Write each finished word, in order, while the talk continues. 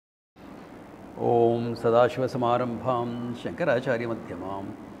Om Sadashivasamarampham Shankaracharya Madhyamam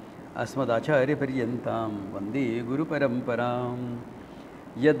Asmadacharya Paryantam Vande Guru Paramparam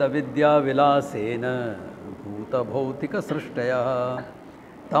Yadavidya Vilasena Bhuta Bhautika Srishtaya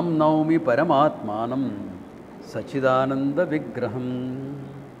Tam Naumi Paramatmanam Sachidananda Vigraham.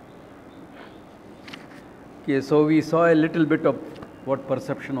 Okay, so we saw a little bit of what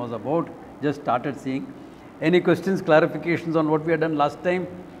perception was about, just started seeing. Any questions, clarifications on what we had done last time,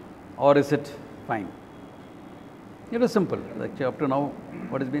 or is it fine? It was simple. Actually, up to now,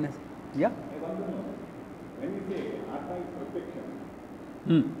 what has been? Yeah? I want to know, when you say Atma is perfection,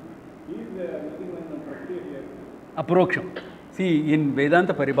 is using one property here? Approksham. See, in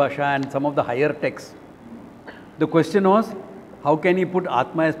Vedanta Paribhasa and some of the higher texts, the question was, how can you put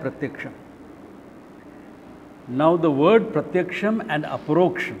Atma as pratyaksham? Now, the word pratyaksham and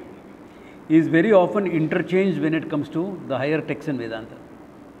approksham is very often interchanged when it comes to the higher texts in Vedanta.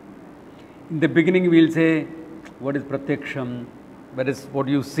 In the beginning, we will say, what is pratyaksham, what is what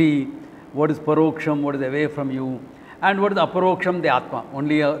you see, what is paroksham, what is away from you, and what is approksham, the Atma.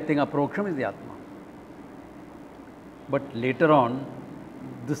 Only a thing approksham is the Atma. But later on,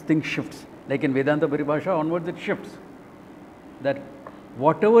 this thing shifts. Like in Vedanta Paribhasa onwards, it shifts. That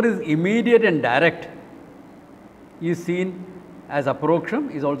whatever is immediate and direct is seen as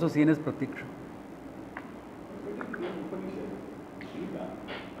approksham, is also seen as pratyaksham.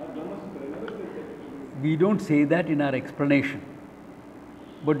 We don't say that in our explanation.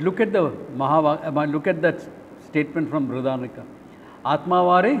 But look at the look at that statement from Brahmavidananda.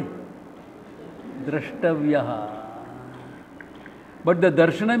 Atmavare drashtavyaha. But the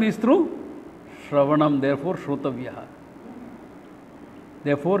darshanam is through shravanam, therefore shrotavyaha.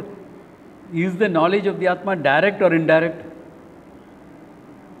 Therefore, is the knowledge of the Atma direct or indirect?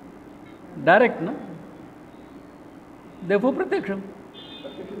 Direct, no? Therefore, pratyaksham.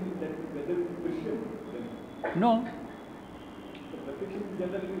 No.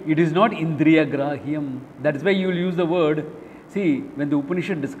 It is not indriya grahyam. That is why you will use the word. See, when the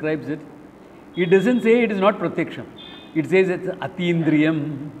Upanishad describes it, it doesn't say it is not pratyaksham. It says it's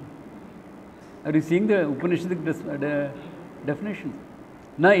atindriyam. Are you seeing the Upanishadic definitions?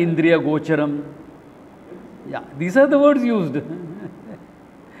 Na indriya gocharam. Yeah, these are the words used.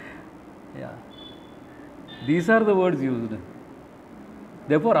 Yeah, these are the words used.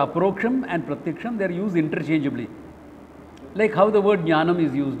 Therefore, approksham and pratyaksham, they are used interchangeably. Like how the word jnanam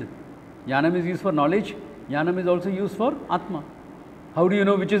is used. Jnanam is used for knowledge. Jnanam is also used for Atma. How do you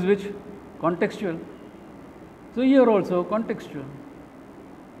know which is which? Contextual. So here also contextual.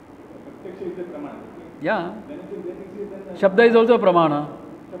 Yeah. Shabda is also a pramana.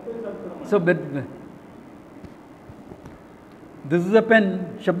 So this is a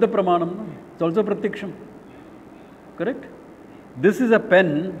pen, Shabda pramanam. No? It's also pratyaksham. Correct? This is a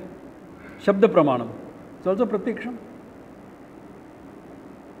pen, Shabda pramanam. It's also pratyaksham.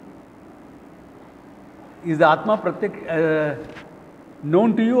 Is the Atma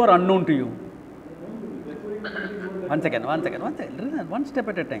known to you or unknown to you? One second. One step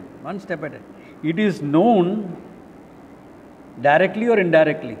at a time. One step at a time. It is known directly or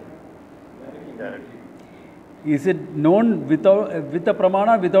indirectly? Directly. Is it known with a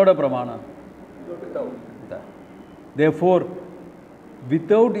pramana, without a pramana? Without. Therefore,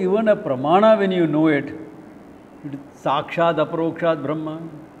 without even a pramana, when you know it, it is sakshad aparokshad brahma.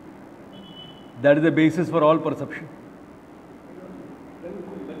 That is the basis for all perception.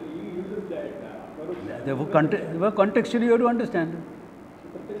 Therefore, contextually you have to understand.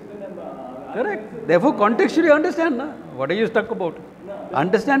 Correct. Therefore, contextually understand. Na? What are you stuck about?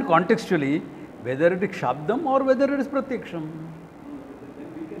 Understand contextually whether it is shabdam or whether it is pratyaksham.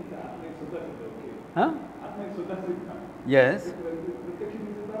 Huh? Yes.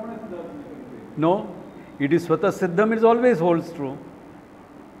 No. It is swata siddham, it always holds true.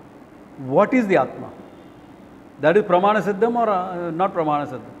 What is the Atma? That is pramana siddham or not pramana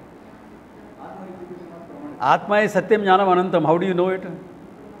siddham? Atma is satyam jnanam anantam. How do you know it?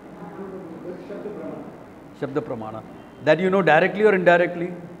 Shabda pramana. That you know directly or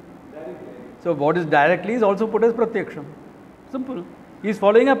indirectly? So what is directly is also put as pratyaksham. Simple. He is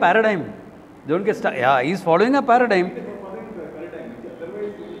following a paradigm. Don't get stuck. Yeah, he is following a paradigm.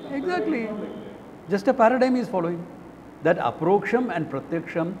 Exactly. Just a paradigm he is following. That approksham and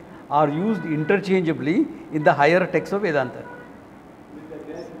pratyaksham are used interchangeably in the higher texts of Vedanta.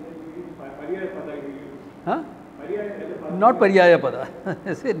 Huh? Not paryaya pada.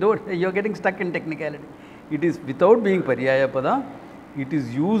 See, you are getting stuck in technicality. It is without being paryaya pada, it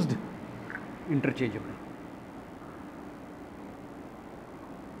is used interchangeably.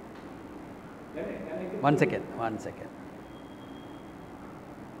 One second.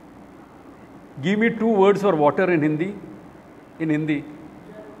 Give me two words for water in Hindi. In Hindi.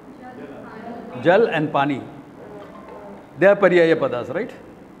 Jal and Pani. They are Paryaya Padas, right?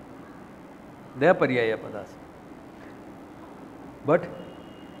 They are Paryaya Padas. But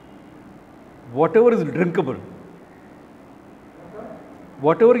whatever is drinkable,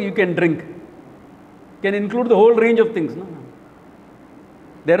 whatever you can drink, can include the whole range of things. No?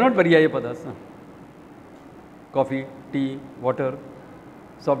 They are not Paryaya Padas. No? Coffee, tea, water,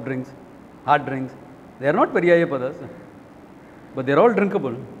 soft drinks, hard drinks. They are not Paryaya Padas. But they are all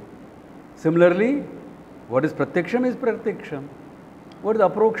drinkable. Similarly, what is Pratyaksham is Pratyaksham. What is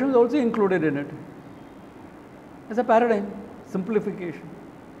Aprodaksham is also included in it. It's a paradigm, simplification.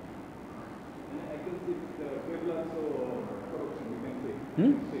 I can see table also approximate,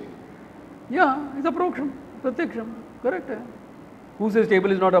 you can say. Yeah, it's Aprodaksham, Pratyaksham. Correct. Who says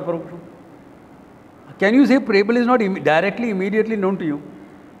table is not Aprodaksham? Can you say table is not directly, immediately known to you?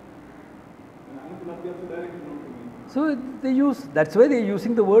 So they use, that's why they are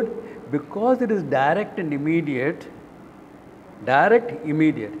using the word, because it is direct and immediate. Direct,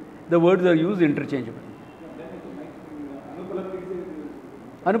 immediate. The words are used interchangeably.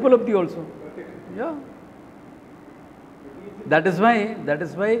 Anupalabdhi also. Yeah. That is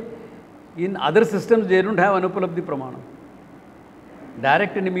why in other systems they don't have Anupalabdhi Pramana.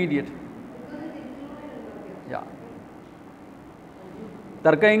 Direct and immediate. Yeah.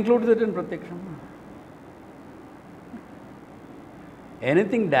 Tarka includes it in Pratyaksham.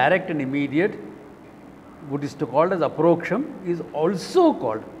 Anything direct and immediate, what is called as Aprodaksham, is also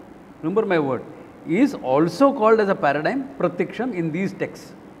called, remember my word, is also called as a paradigm Pratyaksham in these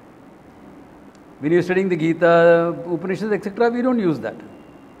texts. When you are studying the Gita, Upanishads, etc., we don't use that.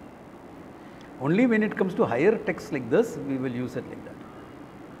 Only when it comes to higher texts like this, we will use it like that.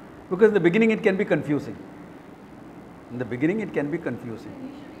 Because in the beginning it can be confusing. In the beginning it can be confusing.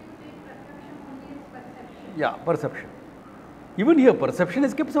 Yeah, perception. Even here, perception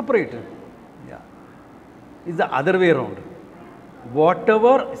is kept separate. Yeah. It's the other way around.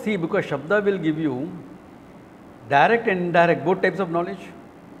 Whatever, see, because Shabda will give you direct and indirect, both types of knowledge.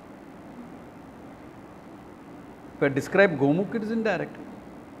 If I describe Gomukh, it is indirect.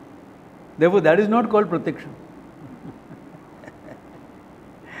 Therefore, that is not called Pratyaksham.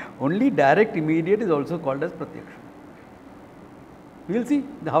 Only direct, immediate is also called as Pratyaksham. We will see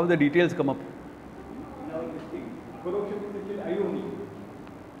how the details come up.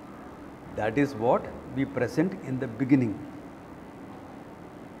 That is what we present in the beginning.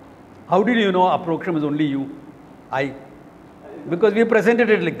 How did you know Aprodaksham is only you? I. Because we presented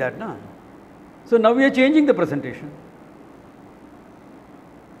it like that. Na? So now we are changing the presentation.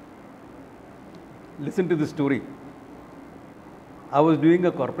 Listen to the story. I was doing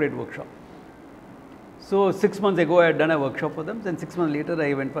a corporate workshop. So 6 months ago I had done a workshop for them, then 6 months later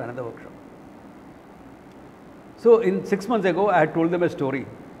I went for another workshop. So in 6 months ago I had told them a story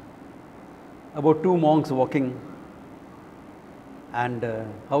about two monks walking and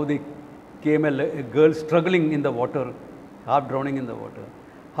how they came a girl struggling in the water, half drowning in the water.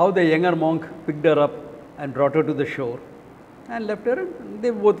 How the younger monk picked her up and brought her to the shore and left her, and they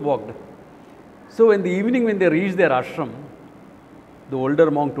both walked. So in the evening when they reached their ashram, the older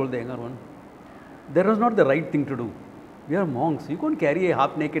monk told the younger one, that was not the right thing to do. We are monks. You can't carry a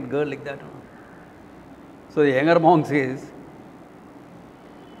half-naked girl like that. So the younger monk says,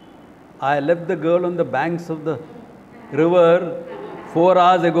 I left the girl on the banks of the river 4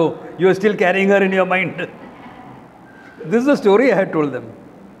 hours ago. You are still carrying her in your mind. This is the story I had told them.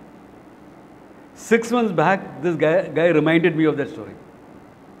 6 months back, this guy reminded me of that story.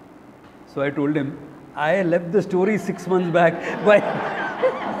 So I told him, I left the story 6 months back. Why?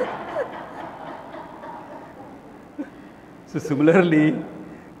 So similarly,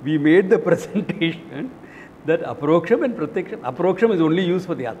 we made the presentation that Aprodaksham and Pratyaksham. Aprodaksham is only used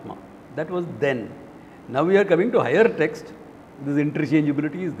for the Atma. That was then. Now we are coming to higher text. This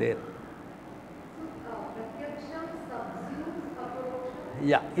interchangeability is there.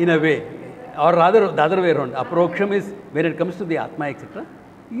 Yeah, in a way. Or rather, the other way around. Aprodaksham is, when it comes to the Atma, etc.,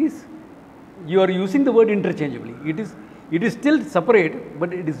 is, you are using the word interchangeably. It is still separate,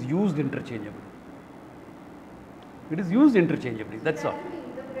 but it is used interchangeably. It is used interchangeably, that's all.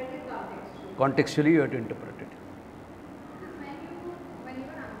 Contextually, you have to interpret it. When you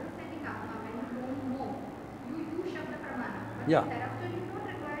are understanding Atma, when you don't know, you use Shabda Pramana. Yeah. Thereafter, you don't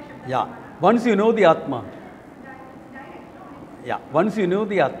require Shabda Yeah. Pramana. Once you know the Atma. Direct. Yeah. Once you know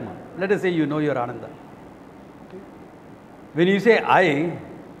the Atma. Let us say you know your Ananda. When you say I,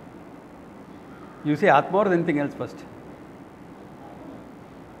 you say Atma or anything else first.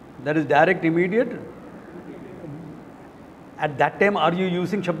 That is direct, immediate. At that time, are you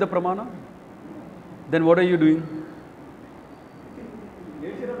using Shabda Pramana? then what are you doing?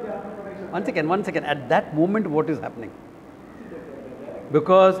 Nature of the Atma connection. One second. At that moment, what is happening?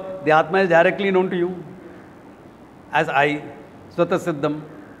 Because the Atma is directly known to you as I, Swata Siddham.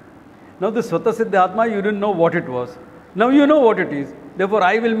 Now, the Swata Siddha Atma, you didn't know what it was. Now you know what it is. Therefore,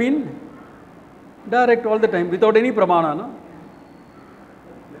 I will mean direct all the time without any pramana. No?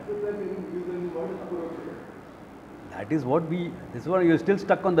 That is what this one, you're still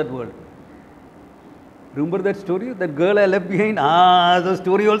stuck on that word. Remember that story? That girl I left behind? The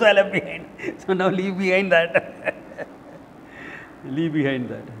story also I left behind. So now leave behind that. Leave behind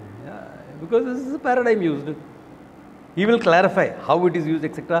that. Yeah, because this is a paradigm used. He will clarify how it is used,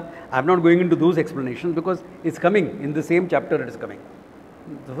 etc. I am not going into those explanations because it's coming in the same chapter. It is coming.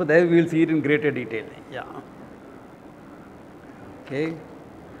 So there we will see it in greater detail. Yeah. Okay.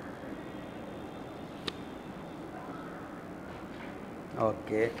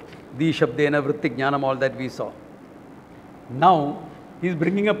 Okay. Di Shabdena Vritti Jnanam, all that we saw. Now he is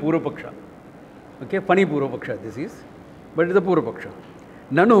bringing a Purvapaksha. Okay, funny Purvapaksha this is, but it is a Purvapaksha.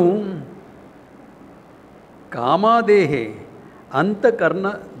 Nanu Kamadehe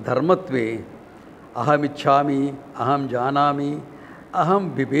Antakarna Dharmatve Aham Ichchami, Aham Janami,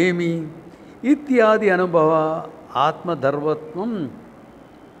 Aham Bibemi Ityadi Anubhava Atma Dharvatvam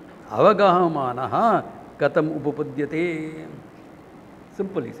Avagahamanaha Katam Upapadyate.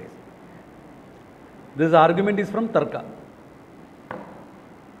 Simple, he says. This argument is from Tarka.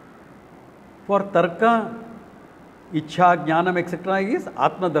 For Tarka, Ichcha, Jnanam, etc. is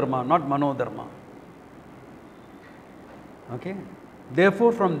Atma Dharma, not Mano Dharma. Okay?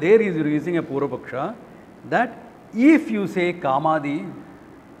 Therefore, from there he is using a Purvapaksha that if you say Kamadi,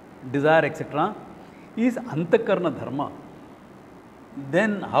 desire, etc., is Antakarna Dharma,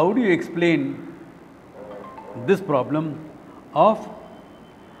 then how do you explain this problem of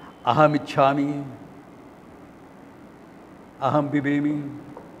Aham Ichchami, Aham Bibemi,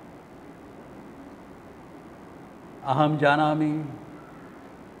 Aham Janami?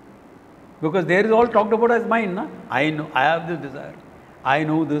 Because there is all talked about as mind. Na? I know, I have this desire. I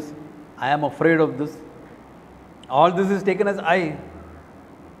know this. I am afraid of this. All this is taken as I.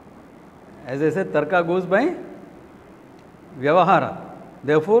 As I said, Tarka goes by Vyavahara.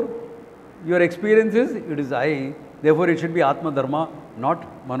 Therefore, your experience is, it is I. Therefore, it should be Atma Dharma,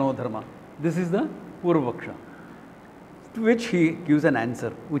 not Mano Dharma. This is the Purvapaksha. To which he gives an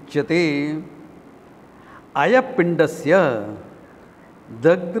answer. Uchyate Ayapindasya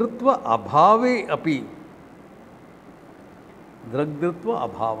Dragdritva Abhave Api. Dragdritva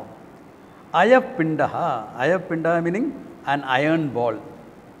Abhavam. Ayapindaha. Ayapindaha meaning an iron ball.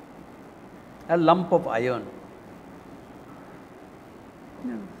 A lump of iron.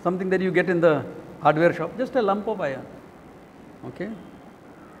 Something that you get in the hardware shop. Just a lump of iron. Okay.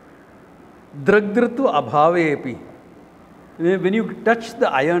 Dragdritva Abhave Api. When you touch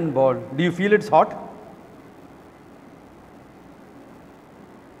the iron ball, do you feel it's hot?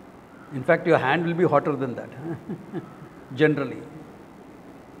 In fact, your hand will be hotter than that, generally,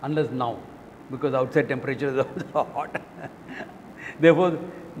 unless now, because outside temperature is also hot. Therefore,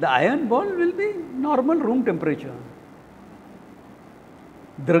 the iron ball will be normal room temperature.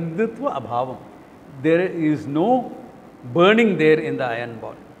 Dragdritva abhavam. There is no burning there in the iron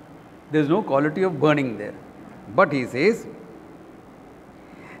ball. There is no quality of burning there. But he says,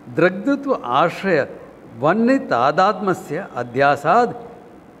 Dragdritva ashraya vanni tadatmasya adhyasad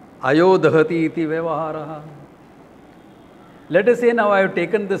ayodhati iti vyavaharaha. Let us say now I have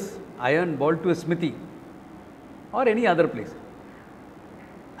taken this iron ball to a smithy or any other place.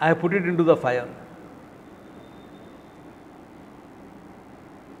 I have put it into the fire.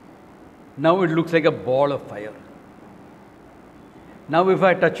 Now it looks like a ball of fire. Now if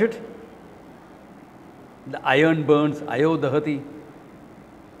I touch it, the iron burns, ayodhati.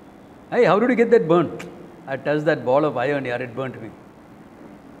 Hey, how did you get that burn? I touched that ball of iron, yeah, it burnt me.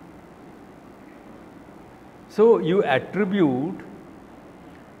 So you attribute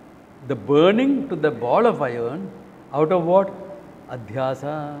the burning to the ball of iron out of what?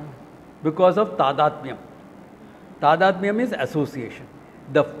 Adhyasa. Because of tadatmyam. Tadatmyam is association.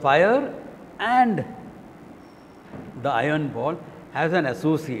 The fire and the iron ball has an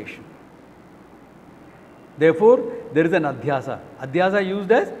association. Therefore, there is an adhyasa. Adhyasa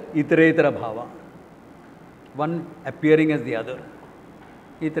used as itaretara bhava. One appearing as the other.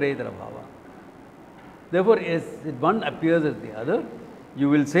 Itaretara bhava. Therefore, as one appears as the other, you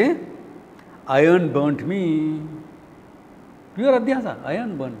will say, iron burnt me. Pure adhyasa,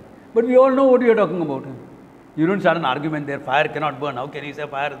 iron burnt. But we all know what you are talking about. You don't start an argument there, fire cannot burn. How can you say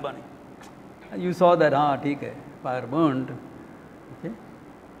fire is burning? You saw that, theek hai, fire burned. Okay.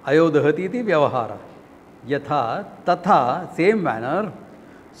 Ayodhati iti vyavahara. Yatha, tatha, same manner,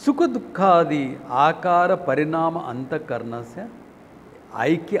 Sukha Dukkhadi Akara Parinama Antakarnasya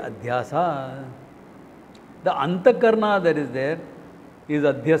Aikya Adhyasa. The Antakarna that is there is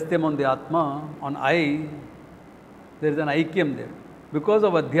Adhyastyam on the Atma, on I. There is an Aikyam there. Because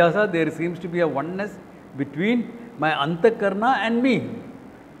of Adhyasa, there seems to be a oneness between my Antakarna and me.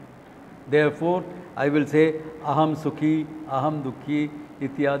 Therefore, I will say Aham Sukhi, Aham Dukhi,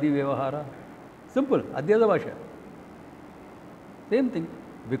 Ityadi Vyavahara. Simple, Adhyasa Bhasha. Same thing.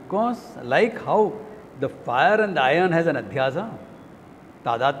 Because like how the fire and the iron has an Adhyasa,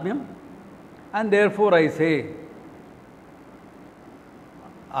 Tadatmyam, and therefore I say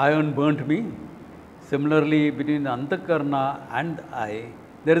iron burnt me. Similarly, between the Antakarna and I,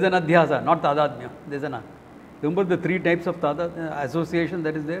 there is an Adhyasa, not Tadatmyam. There is an. Remember the three types of association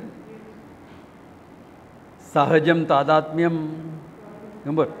that is there? Sahajam Tadatmyam.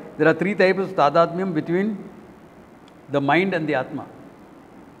 Remember, there are three types of Tadatmyam between the mind and the Atma.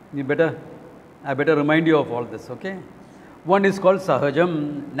 I better remind you of all this, okay? One is called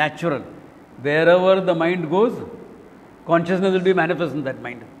Sahajam, natural. Wherever the mind goes, consciousness will be manifest in that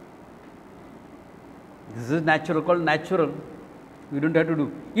mind. This is natural, called natural. We don't have to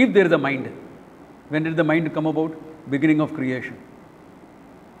do. If there is a mind, when did the mind come about? Beginning of creation.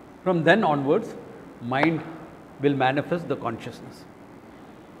 From then onwards, mind will manifest the consciousness.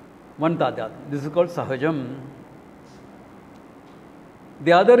 One tadat. This is called Sahajam.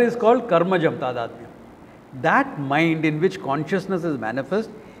 The other is called Karmajam Tadatmya. That mind in which consciousness is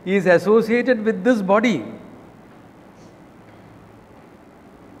manifest is associated with this body.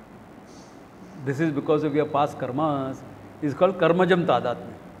 This is because of your past karmas. It is called Karmajam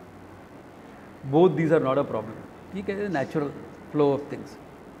Tadatmya. Both these are not a problem. It is a natural flow of things.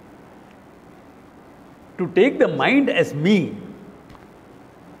 To take the mind as me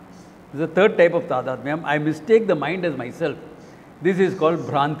is the third type of Tadatmya. I mistake the mind as myself. This is called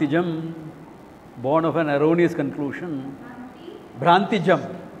Bhrantijam, born of an erroneous conclusion.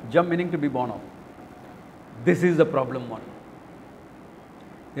 Bhrantijam, jam meaning to be born of. This is the problem one.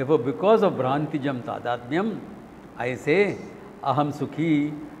 Therefore, because of Bhrantijam Tadatmyam, I say Aham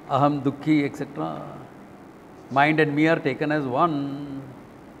Sukhi, Aham Dukhi, etc. Mind and me are taken as one.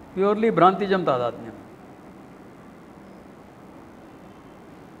 Purely Bhrantijam Tadatmyam.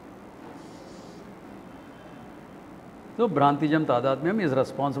 So, Bhrantijam Tadatmyam is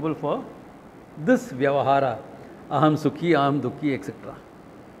responsible for this Vyavahara, Aham Sukhi, Aham Dukhi, etc.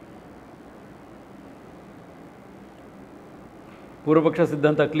 Purvapaksha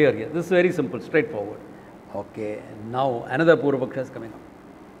Siddhanta clear here. This is very simple, straightforward. Okay, now another Purvapaksha is coming up.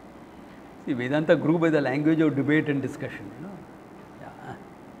 See, Vedanta grew by the language of debate and discussion. Yeah.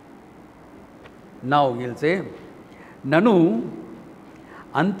 Now he'll say, Nanu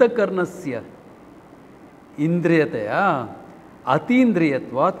Antakarnasya Indriyataya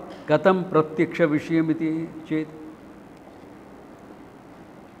Atindriyatvat Katam Pratyaksha Vishayamiti Chet.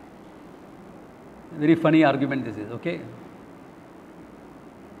 Very funny argument this is, okay?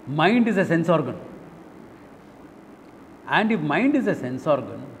 Mind is a sense organ. And if mind is a sense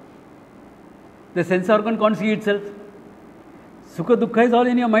organ, the sense organ can't see itself. Sukha Dukkha is all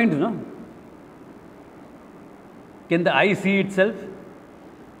in your mind, no? Can the eye see itself?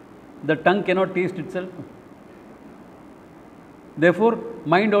 The tongue cannot taste itself. Therefore,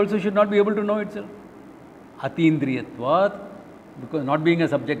 mind also should not be able to know itself. Atindriyatvat, because not being a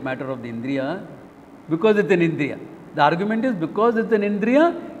subject matter of the Indriya, because it's an Indriya. The argument is because it's an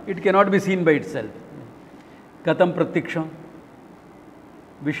Indriya, it cannot be seen by itself. Katam Pratyaksham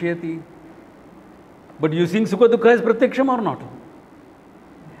Vishayati. But using Sukha Dukkha is Pratyaksham or not?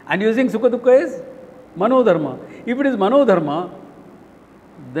 And using Sukha Dukkha is Manodharma. If it is Manodharma,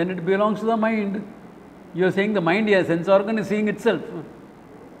 then it belongs to the mind. You are saying the mind, a sense organ, is seeing itself.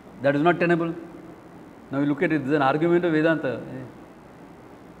 That is not tenable. Now you look at it, this is an argument of Vedanta.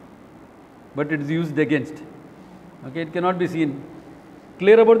 But it is used against. Okay, it cannot be seen.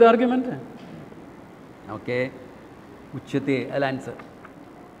 Clear about the argument? Okay. Uchyate, I'll answer.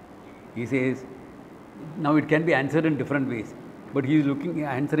 He says, now it can be answered in different ways. But he is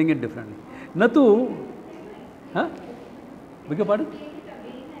answering it differently. Natu, huh? Beg your pardon?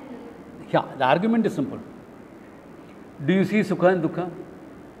 Yeah, the argument is simple. Do you see Sukha and Dukkha?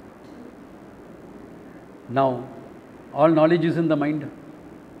 Now, all knowledge is in the mind.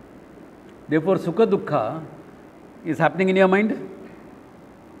 Therefore, Sukha Dukkha is happening in your mind.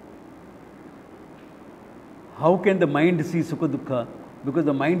 How can the mind see Sukha Dukkha? Because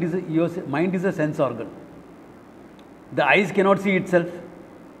the mind is your mind is a sense organ. The eyes cannot see itself.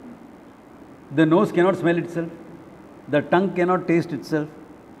 The nose cannot smell itself. The tongue cannot taste itself.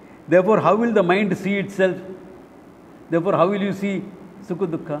 Therefore, how will the mind see itself? Therefore, how will you see Sukha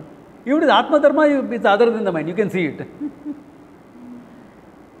Dukkha? Even the Atma Dharma, it's other than the mind. You can see it.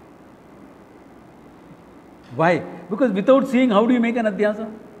 Why? Because without seeing, how do you make an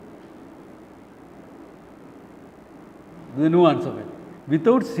adhyasa? The nuance of it.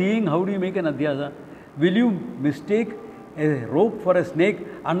 Without seeing, how do you make an adhyasa? Will you mistake a rope for a snake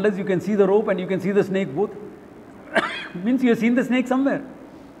unless you can see the rope and you can see the snake both? Means you have seen the snake somewhere.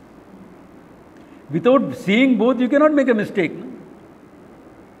 Without seeing both, you cannot make a mistake. No?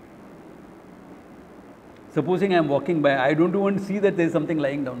 Supposing I am walking by, I don't want to see that there is something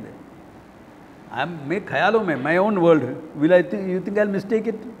lying down there. I am make khayalon mein, my own world. Will I you think I'll mistake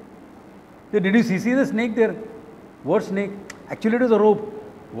it? Did you see the snake there? What snake? Actually, it is a rope.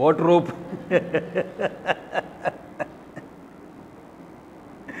 What rope?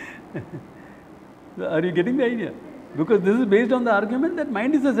 Are you getting the idea? Because this is based on the argument that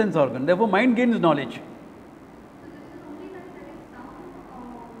mind is a sense organ. Therefore, mind gains knowledge. So this is only when there is some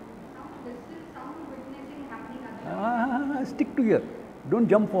distance, some witnessing happening at the Stick to here. Don't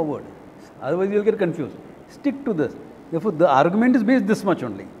jump forward. Otherwise, you will get confused. Stick to this. Therefore, the argument is based this much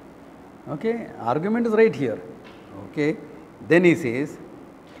only. Okay? Argument is right here. Okay? Then he says,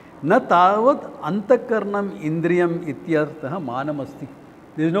 Na tavat antakarnam indriyam ityartha manamasti.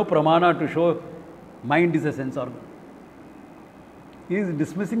 There is no pramana to show mind is a sense organ. He is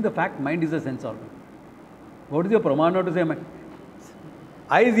dismissing the fact mind is a sense organ. What is your pramana to say?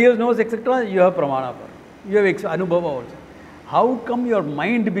 Eyes, ears, nose, etc. You have pramana for. You have anubhava also. How come your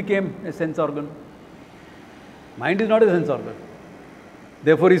mind became a sense organ? Mind is not a sense organ.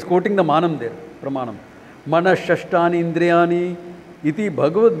 Therefore, he is quoting the manam there, pramanam. Manas shashtani indriyani iti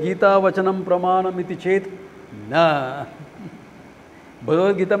Bhagavad Gita vachanam pramanam iti chet na.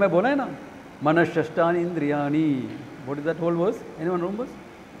 Bhagavad Gita mein bola hai na? Manas shashtani indriyani. What is that whole verse? Anyone remembers?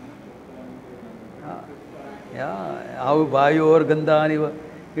 Yeah. How vayu or gandhani,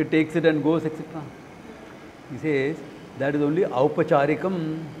 he takes it and goes, etc. He says, that is only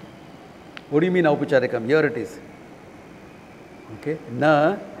aupacharikam. What do you mean aupacharikam? Here it is. Okay.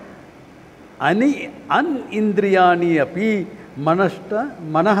 Na ani anindriyani api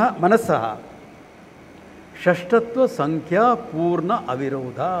manasaha shashtatva sankhya purna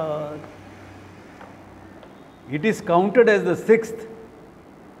avirodha. It is counted as the sixth.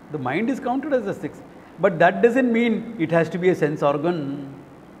 The mind is counted as the sixth. But that doesn't mean it has to be a sense organ.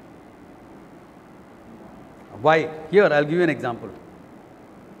 Why? Here, I'll give you an example.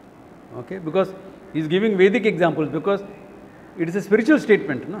 Okay? Because he's giving Vedic examples because it is a spiritual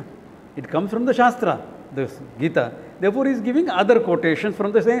statement. No? It comes from the Shastra, the Gita. Therefore, he's giving other quotations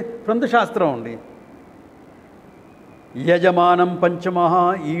from the Shastra only. Yajamanam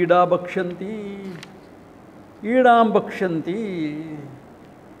panchamaha ida bhakshanti. Idam bhakshanti.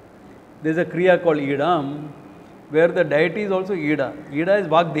 There is a kriya called idam, where the deity is also Ida. Ida is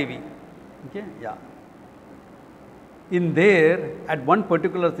Vagdevi. Okay? Yeah. In there, at one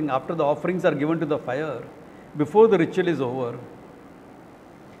particular thing, after the offerings are given to the fire, before the ritual is over,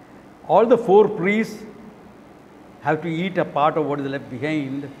 all the four priests have to eat a part of what is left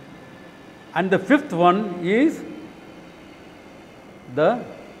behind, and the fifth one is the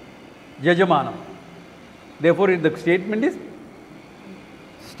Yajamanam. Therefore, the statement is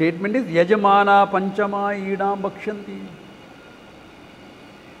Yajamana Panchama Idam Bhakshanti.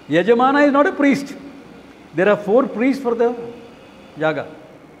 Yajamana is not a priest. There are four priests for the yaga.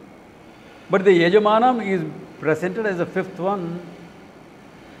 But the Yajamanam is presented as the fifth one.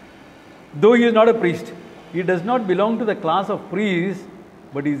 Though he is not a priest, he does not belong to the class of priests,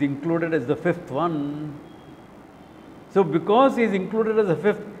 but he is included as the fifth one. So, because he is included as the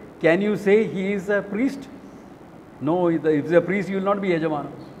fifth, can you say he is a priest? No, if he is a priest, he will not be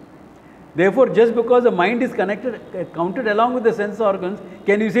Yajamana. Therefore, just because the mind is counted along with the sense organs,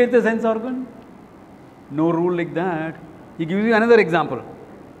 can you say it's a sense organ? No rule like that. He gives you another example.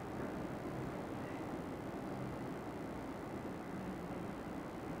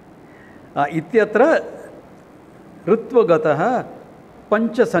 Ityatra ritvagataha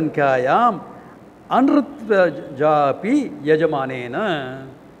pancha sankhayam anritvajapi yajamanena.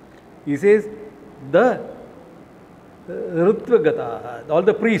 He says the ritvagataha, all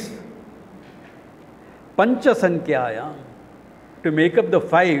the priests, pancha sankhayam, to make up the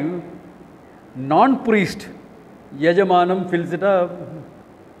five, non-priest, Yajamanam fills it up.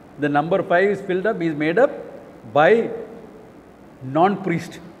 The number 5 is filled up, is made up by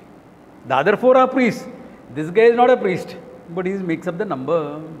non-priest. The other 4 are priests. This guy is not a priest, but he makes up the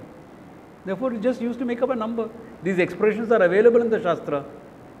number. Therefore, he just used to make up a number. These expressions are available in the Shastra.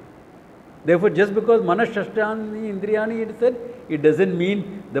 Therefore, just because Manas Shashtani Indriyani it said, it doesn't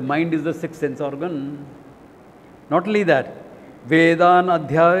mean the mind is the sixth sense organ. Not only that, Vedan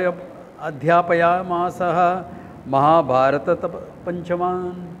Adhyapayamasaha Mahabharata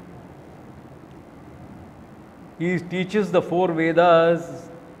Panchaman. He teaches the four Vedas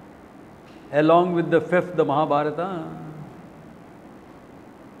along with the fifth, the Mahabharata.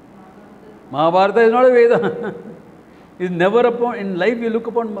 Mahabharata is not a Veda. Is never upon, in life you look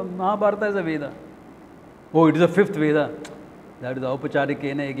upon Mahabharata as a Veda. Oh, it is a fifth Veda. That is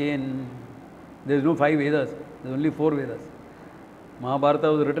Aupacharikena again. There is no 5 Vedas. There is only 4 Vedas.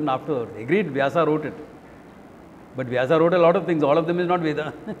 Mahabharata was written afterwards. Agreed, Vyasa wrote it. But Vyasa wrote a lot of things. All of them is not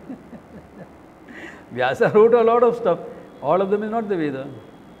Veda. Vyasa wrote a lot of stuff. All of them is not the Veda.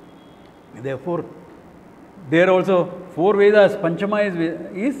 Therefore, there also 4 Vedas. Panchama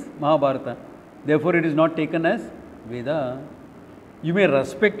is Mahabharata. Therefore, it is not taken as Veda. You may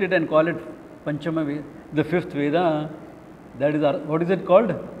respect it and call it Panchama Veda, the 5th Veda. That is, what is it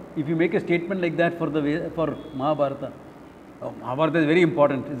called? If you make a statement like that for the Veda, for Mahabharata. Oh, Mahabharata is very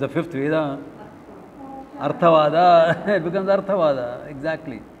important. It's the 5th Veda. Arthavada. It becomes Arthavada.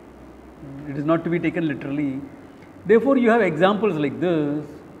 Exactly. It is not to be taken literally. Therefore, you have examples like this.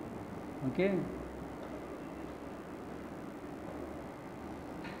 Okay.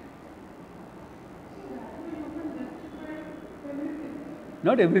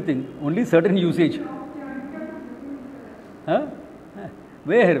 Not everything, only certain usage. Huh?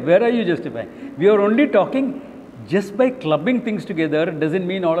 Where are you justifying? We are only talking just by clubbing things together doesn't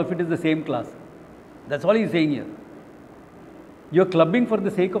mean all of it is the same class. That's all he's saying here. You are clubbing for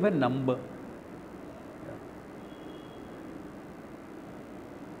the sake of a number.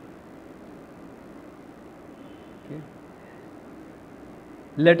 Okay.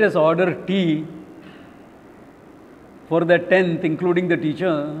 Let us order tea for the 10th, including the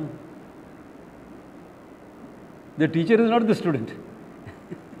teacher. The teacher is not the student.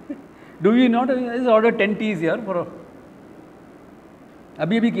 Do we not order 10 teas here for?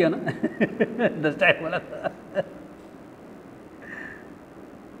 अभी किया ना? This time वाला था.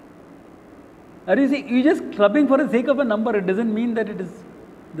 Are you see? You just clubbing for the sake of a number. It doesn't mean that it is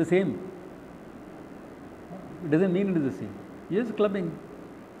the same. It doesn't mean it is the same. You're just clubbing.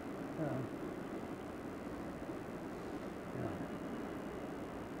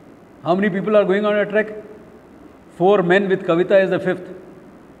 How many people are going on a trek? 4 men with Kavita as the 5th.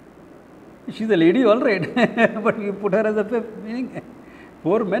 She's a lady, all right, but you put her as a 5th, meaning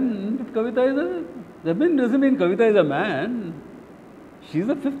 4 men with Kavita is a. That doesn't mean Kavita is a man. She's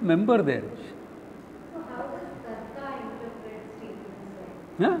the 5th member there. So how does Tarka interpret statements like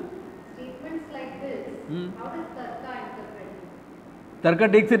this? Yeah? Statements like this, how does Tarka interpret it? Tarka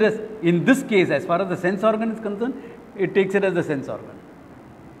takes it as, in this case, as far as the sense organ is concerned, it takes it as the sense organ.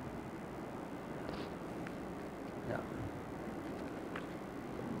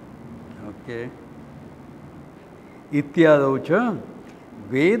 Okay. इत्यादौ च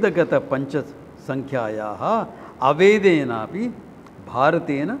वेदगत पंच संख्यायाः अवेदेनापि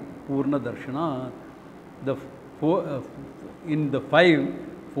भारतेन पूर्णदर्शनात्. The in the 5,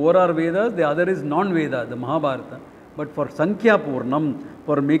 4 are Vedas, the other is non-Veda, the Mahabharata. But for Sankhya Purnam,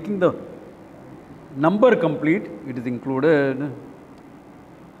 for making the number complete, it is included.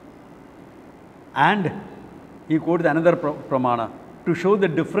 And he quotes another pramana to show the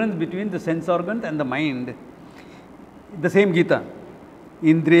difference between the sense organs and the mind. The same Gita.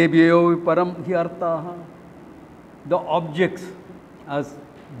 Indriyabhyo param hi artaha. The objects are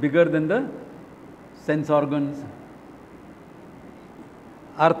bigger than the sense organs.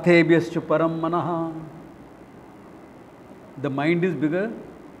 Arthebhyascha param manaha. The mind is bigger,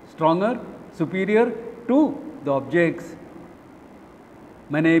 stronger, superior to the objects.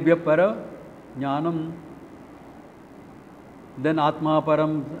 Manebhya para jnanam. Then Atma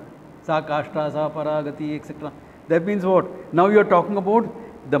Param, Sa Kashta, Sa Paragati, etc. That means what? Now you are talking about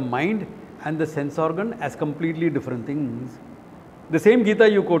the mind and the sense organ as completely different things. The same Gita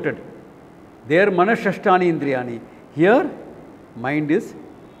you quoted. There Manas Shashtani Indriyani. Here, mind is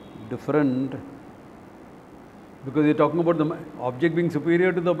different. Because you are talking about the object being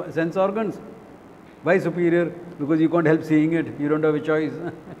superior to the sense organs. Why superior? Because you can't help seeing it. You don't have a choice.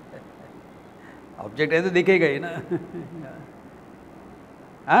 Object ऐसे दिखेगा ही ना.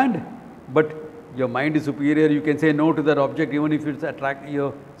 And, but your mind is superior, you can say no to that object even if it's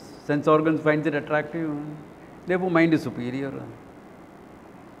your sense organs finds it attractive. Therefore, mind is superior.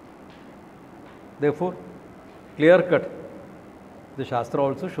 Therefore, clear cut. The Shastra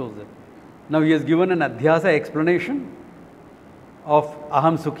also shows it. Now, he has given an Adhyasa explanation of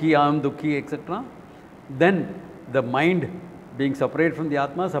Aham Sukhi, Aham Dukhi, etc. Then, the mind being separate from the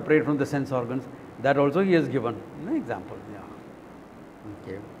Atma, separate from the sense organs. That also he has given an example. Yeah.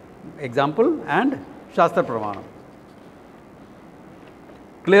 Okay. Example and Shastra Pramanam.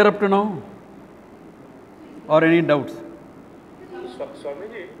 Clear up to now? Or any doubts?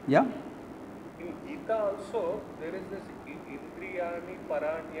 Swamiji, Yeah? in Gita also there is this Indriyani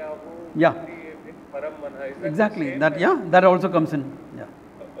Paranyavu Yeah. Paramana. Is that Exactly. the same That, as- yeah, that also comes in. Yeah.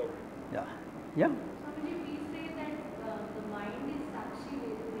 Okay. Yeah. Yeah. Swamiji, we say that the mind is Sakshi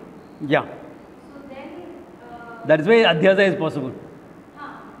Vedanta. Yeah. So then, That is why Adhyasa is possible.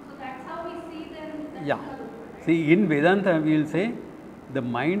 so that's how we see them. That's Yeah. the Rupa, right? See, in Vedanta, we will say the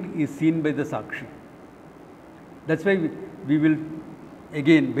mind is seen by the Sakshi. That's why we will,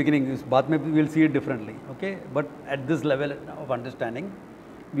 again, beginning, this baat mein we will see it differently. Okay? But at this level of understanding,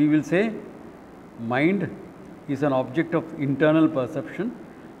 we will say mind is an object of internal perception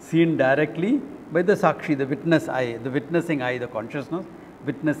seen directly by the Sakshi, the witness eye, the witnessing eye, the consciousness,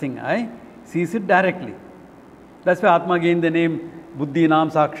 witnessing eye sees it directly. That's why Atma gained the name Buddhi Nam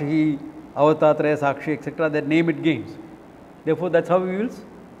Sakshi, Avatatraya Sakshi, etc. That name it gains. Therefore, that's how we will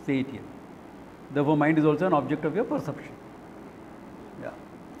say it here. Therefore, mind is also an object of your perception. Yeah.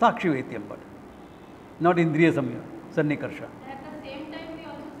 Sakshi Vetyam, but not Indriya Samya, Sannikarsha. At the same time, we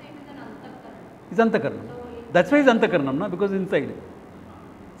also say it is an Antakarana. It's Antakaranam. That's why it's Antakaranam, na? Because inside.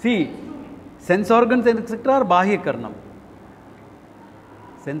 See, sense organs etc. are Bahya Karnam.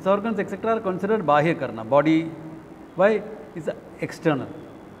 Sense organs etc. are considered Bahya Karna. Body, why? It's external.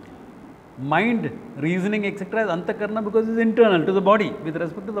 Mind, reasoning etc. is Antakarana because it's internal to the body. With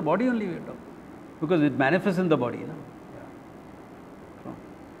respect to the body only we talk. Because it manifests in the body. No?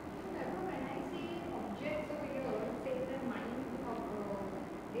 Therefore, when I say objects over here, say that mind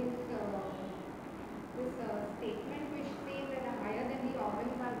is this statement which says that higher than the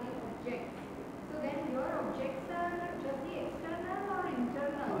organs are the objects. So then your objects are just the external or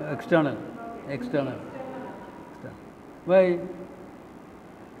internal? External. Okay. External. External. Why?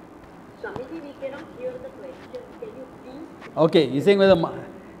 Swamiji, we cannot hear the question. Can you please? Okay, you're saying whether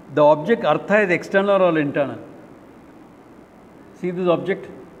the object artha is external or internal. See this object?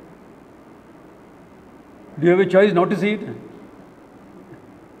 Do you have a choice not to see it?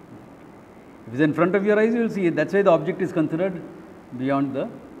 If it's in front of your eyes, you will see it. That's why the object is considered beyond the,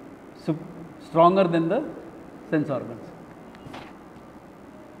 stronger than the sense organs.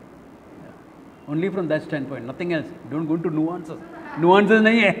 Yeah. Only from that standpoint, nothing else. Don't go into nuances. Nuances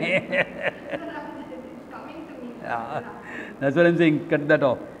nahi hai. It's coming to me. Yeah. That's what I'm saying. Cut that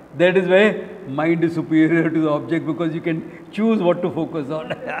off. That is why mind is superior to the object because you can choose what to focus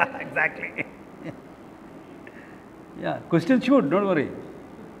on. Exactly. Yeah. Question shoot. Don't worry.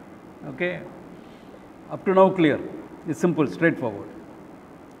 Okay. Up to now clear. It's simple, straightforward.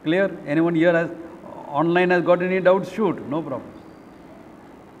 Clear? Anyone here has online has got any doubts? Shoot. No problem.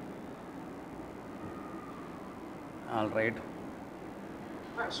 All right.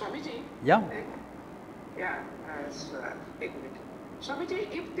 Swamiji? Yeah. Yeah, take it. Swamiji,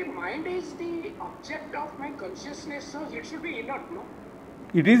 if the mind is the object of my consciousness, so it should be inert, no?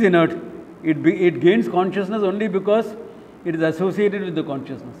 It is inert. It gains consciousness only because it is associated with the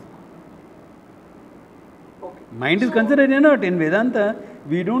consciousness. Okay. Mind is considered inert. In Vedanta,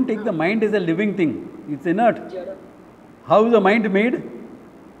 we don't take the mind as a living thing. It's inert. Jara. How is the mind made?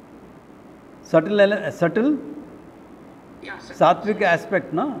 Subtle Yeah, sir. sattvic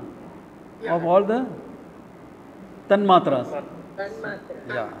aspect no? Yeah. Of all the tanmatras. Tanmatra.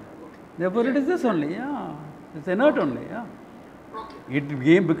 Yeah. Therefore, it is this only. Yeah. It's inert only. Yeah. Okay. It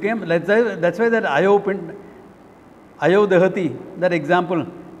became, that's why that Ayo Dahati, that example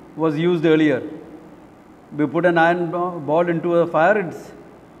was used earlier. We put an iron ball into a fire, it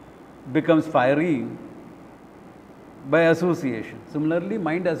becomes fiery by association. Similarly,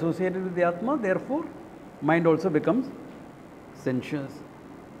 mind associated with the Atma, therefore, mind also becomes sensuous.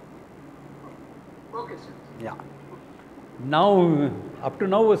 Okay, sir. Yeah. Now, up to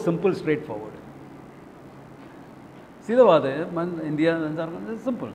now was simple, straightforward. See the Vada, India, it's simple.